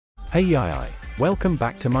Hey, welcome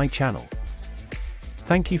back to my channel.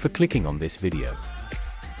 Thank you for clicking on this video.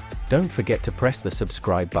 Don't forget to press the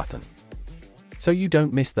subscribe button so you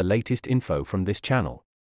don't miss the latest info from this channel.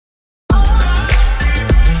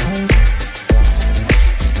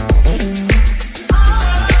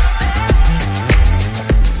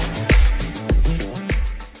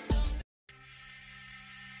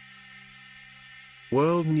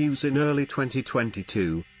 World news in early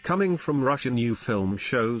 2022, coming from Russia. New film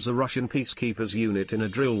shows a Russian peacekeepers unit in a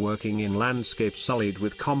drill working in landscape sullied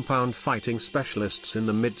with compound fighting specialists in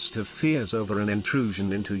the midst of fears over an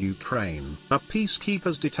intrusion into Ukraine. A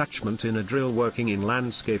peacekeepers detachment in a drill working in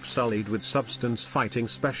landscape sullied with substance fighting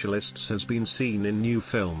specialists has been seen in new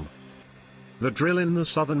film. The drill in the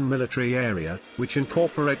southern military area, which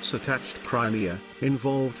incorporates attached Crimea,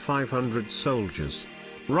 involved 500 soldiers.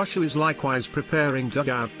 Russia is likewise preparing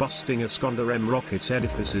dugout-busting Iskander-M rocket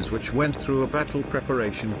edifices which went through a battle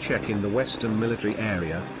preparation check in the western military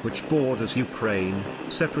area, which borders Ukraine.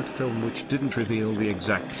 Separate film which didn't reveal the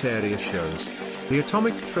exact area shows. The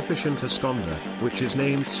atomic proficient Iskander, which is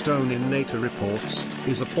named Stone in NATO reports,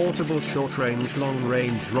 is a portable short-range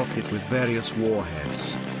long-range rocket with various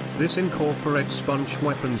warheads. This incorporates sponge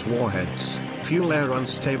weapons warheads, fuel-air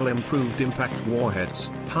unstable improved impact warheads,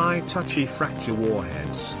 high-touchy fracture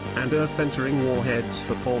warheads, and earth-entering warheads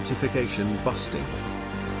for fortification busting.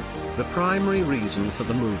 The primary reason for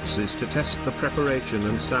the moves is to test the preparation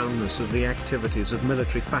and soundness of the activities of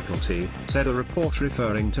military faculty, said a report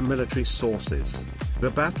referring to military sources.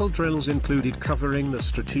 The battle drills included covering the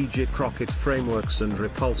strategic rocket frameworks and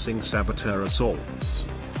repulsing saboteur assaults.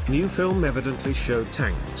 New film evidently showed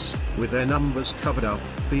tanks, with their numbers covered up,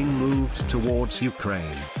 being moved towards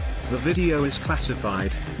Ukraine. The video is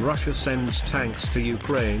classified, Russia sends tanks to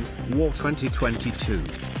Ukraine, War 2022.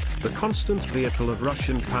 The constant vehicle of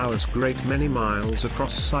Russian powers great many miles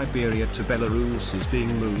across Siberia to Belarus is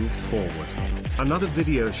being moved forward. Another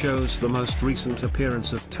video shows the most recent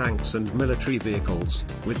appearance of tanks and military vehicles,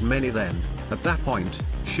 with many then, at that point,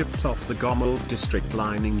 shipped off the Gomel district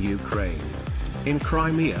lining Ukraine. In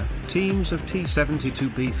Crimea, teams of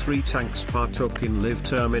T-72B3 tanks partook in live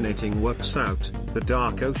terminating works out, the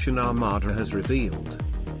Dark Ocean Armada has revealed.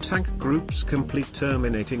 Tank groups complete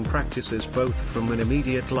terminating practices both from an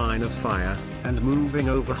immediate line of fire, and moving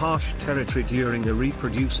over harsh territory during a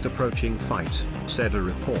reproduced approaching fight, said a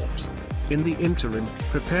report. In the interim,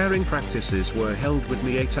 preparing practices were held with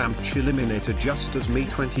Mi-8 Amch Eliminator just as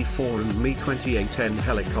Mi-24 and Mi-28N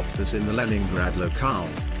helicopters in the Leningrad locale.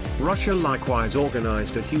 Russia likewise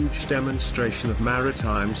organized a huge demonstration of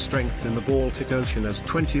maritime strength in the Baltic Ocean as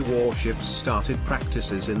 20 warships started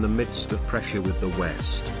practices in the midst of pressure with the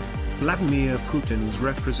West. Vladimir Putin's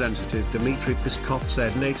representative Dmitry Peskov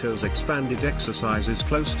said NATO's expanded exercises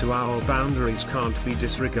close to our boundaries can't be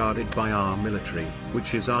disregarded by our military,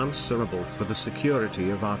 which is answerable for the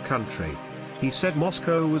security of our country. He said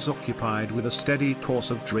Moscow was occupied with a steady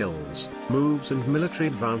course of drills, moves and military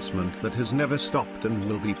advancement that has never stopped and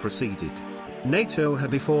will be proceeded. NATO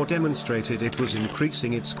had before demonstrated it was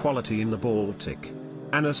increasing its quality in the Baltic.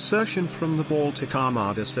 An assertion from the Baltic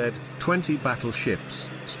Armada said, 20 battleships,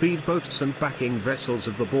 speedboats and backing vessels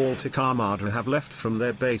of the Baltic Armada have left from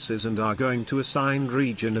their bases and are going to assigned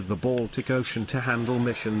region of the Baltic Ocean to handle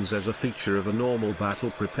missions as a feature of a normal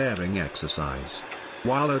battle preparing exercise.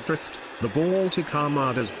 While adrift, the Baltic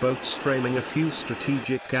Armada's boats framing a few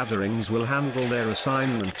strategic gatherings will handle their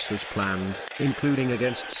assignments as planned, including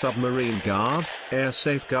against submarine guard, air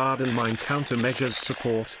safeguard and mine countermeasures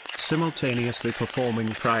support, simultaneously performing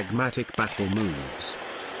pragmatic battle moves.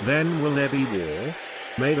 Then will there be war?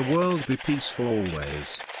 May the world be peaceful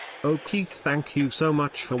always. Oh Keith, thank you so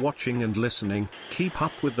much for watching and listening. Keep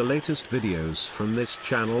up with the latest videos from this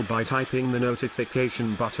channel by typing the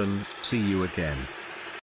notification button. See you again.